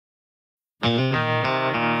I've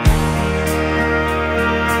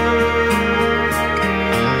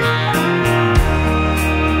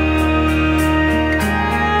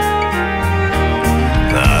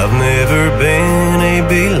never been a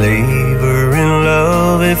believer in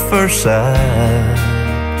love at first sight,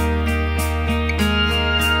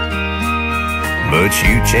 but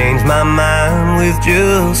you changed my mind with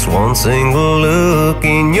just one single look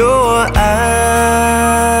in your eyes.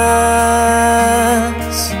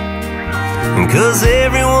 'Cause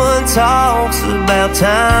everyone talks about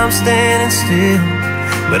time standing still,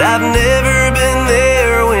 but I've never been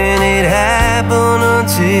there when it happened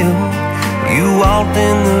until you walked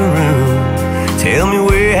in the room. Tell me,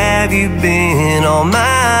 where have you been all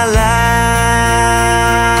my life?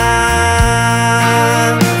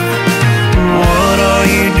 What are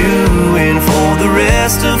you doing for the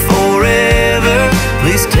rest of forever?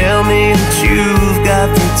 Please tell me that you've got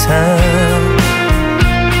the time.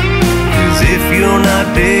 'Cause if you're not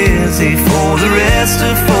busy for the rest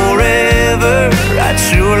of forever, I'd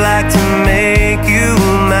sure like to make you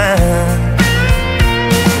mine.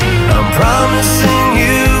 I'm promising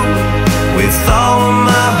you with all of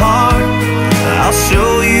my heart, I'll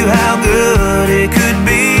show you how good it could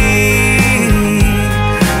be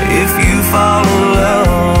if you fall in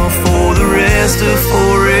love for the rest of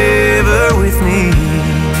forever with me.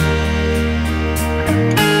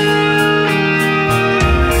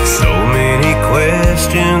 So many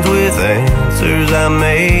questions with answers I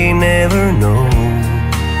may never know,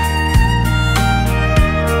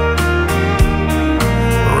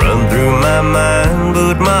 through my mind,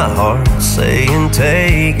 but my heart's saying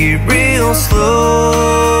take it real slow.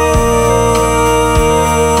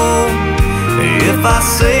 If I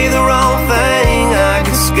say the wrong thing, I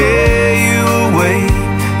could scare you away.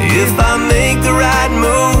 If I make the right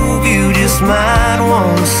move, you just might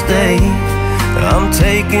want to stay. I'm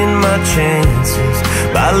taking my chances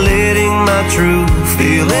by letting my true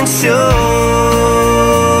feelings show.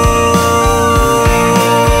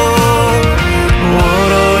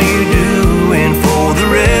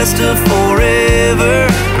 Of forever,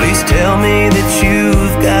 please tell me that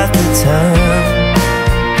you've got the time.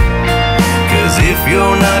 'Cause if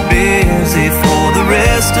you're not busy for the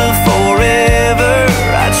rest of